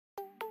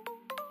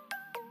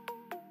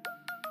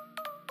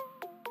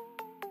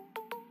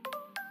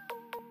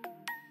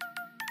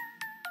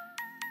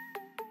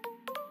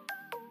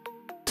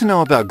to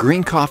know about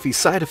green coffee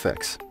side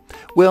effects?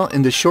 Well,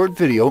 in this short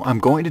video, I'm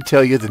going to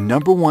tell you the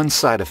 #1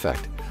 side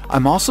effect.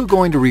 I'm also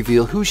going to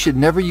reveal who should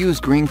never use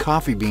green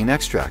coffee bean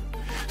extract.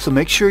 So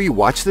make sure you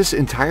watch this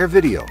entire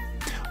video.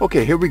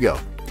 Okay, here we go.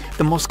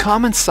 The most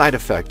common side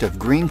effect of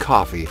green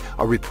coffee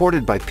are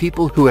reported by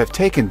people who have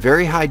taken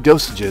very high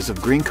dosages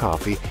of green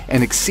coffee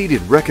and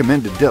exceeded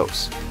recommended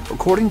dose.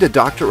 According to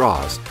Dr.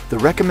 Oz, the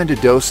recommended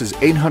dose is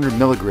 800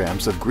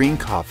 milligrams of green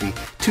coffee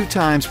 2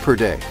 times per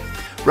day,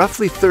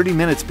 roughly 30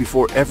 minutes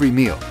before every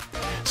meal.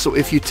 So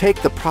if you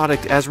take the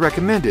product as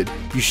recommended,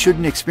 you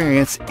shouldn't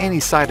experience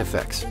any side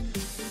effects.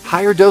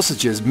 Higher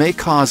dosages may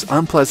cause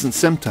unpleasant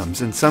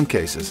symptoms in some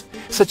cases,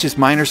 such as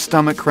minor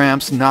stomach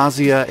cramps,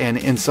 nausea, and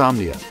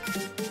insomnia.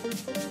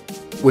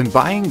 When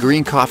buying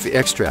green coffee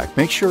extract,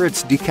 make sure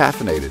it's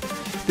decaffeinated.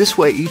 This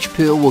way each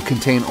pill will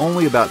contain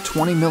only about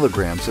 20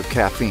 milligrams of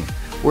caffeine,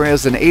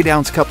 whereas an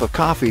 8-ounce cup of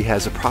coffee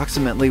has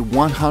approximately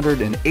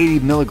 180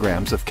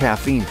 milligrams of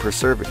caffeine per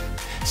serving,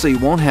 so you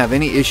won't have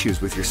any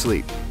issues with your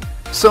sleep.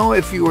 So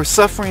if you are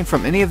suffering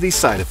from any of these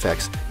side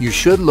effects, you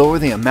should lower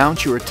the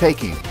amount you are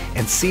taking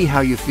and see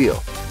how you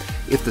feel.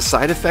 If the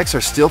side effects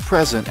are still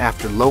present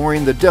after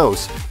lowering the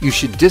dose, you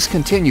should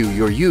discontinue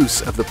your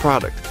use of the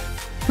product.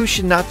 Who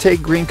should not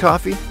take green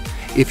coffee?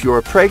 If you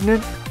are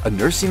pregnant, a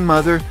nursing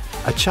mother,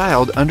 a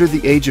child under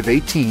the age of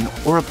 18,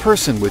 or a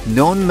person with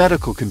known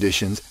medical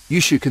conditions, you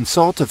should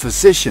consult a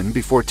physician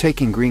before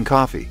taking green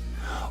coffee.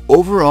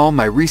 Overall,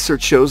 my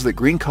research shows that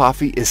green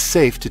coffee is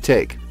safe to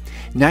take.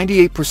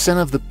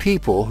 98% of the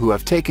people who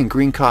have taken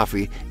green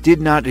coffee did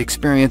not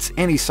experience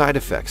any side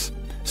effects.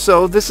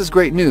 So this is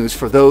great news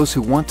for those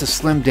who want to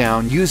slim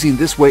down using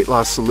this weight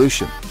loss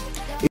solution.